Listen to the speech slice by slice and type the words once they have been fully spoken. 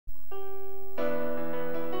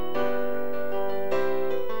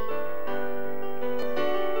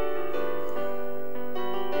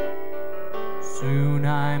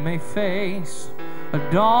may face a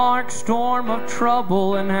dark storm of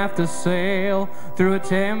trouble and have to sail through a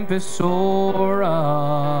tempest so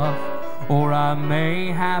rough. Or I may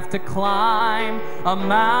have to climb a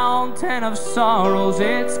mountain of sorrows.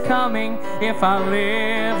 It's coming if I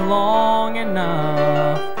live long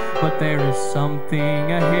enough. But there is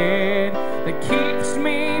something ahead that keeps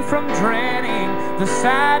me from dreading the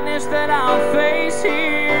sadness that I'll face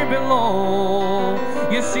here below.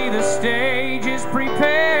 You see, the stage is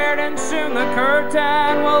prepared and soon the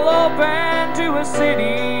curtain will open to a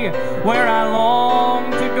city where I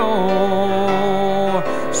long to go.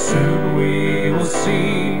 Soon we will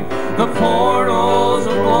see the portals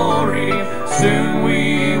of glory. Soon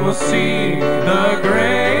we will see the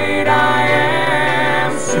great I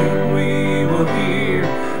am. Soon we will hear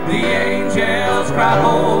the angels cry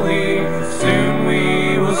holy. Soon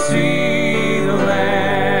we will see the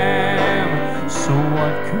Lamb. So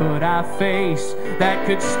what could I face that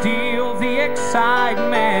could steal the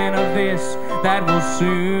excitement of this that will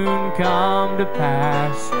soon come to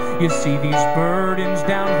pass? You see, these burdens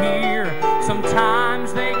down here,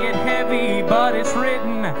 sometimes they get heavy, but it's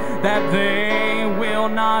written that they will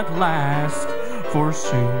not last. For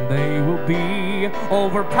soon they will be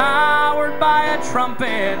overpowered by a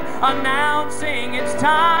trumpet announcing it's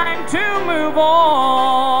time to move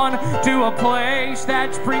on to a place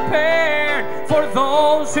that's prepared for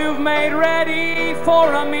those who've made ready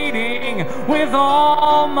for a meeting with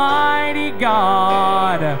Almighty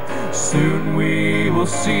God. Soon we will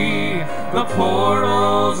see the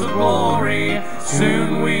portals of glory.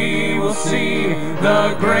 Soon we will see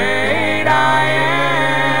the great I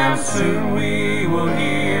am. Soon we will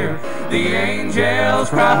hear the angels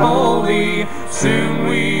cry holy. Soon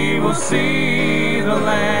we will see the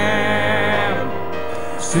Lamb.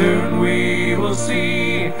 Soon we will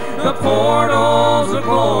see the portals of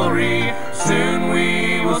glory. Soon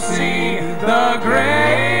we will see the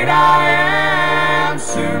great I am.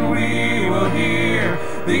 Soon we will hear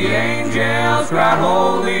the angels cry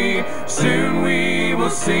holy. Soon we will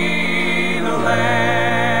see the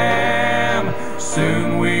Lamb.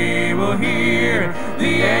 Soon we will hear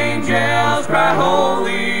the angels cry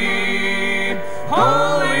holy,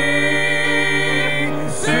 holy.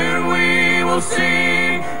 Soon we will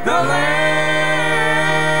see the Lamb.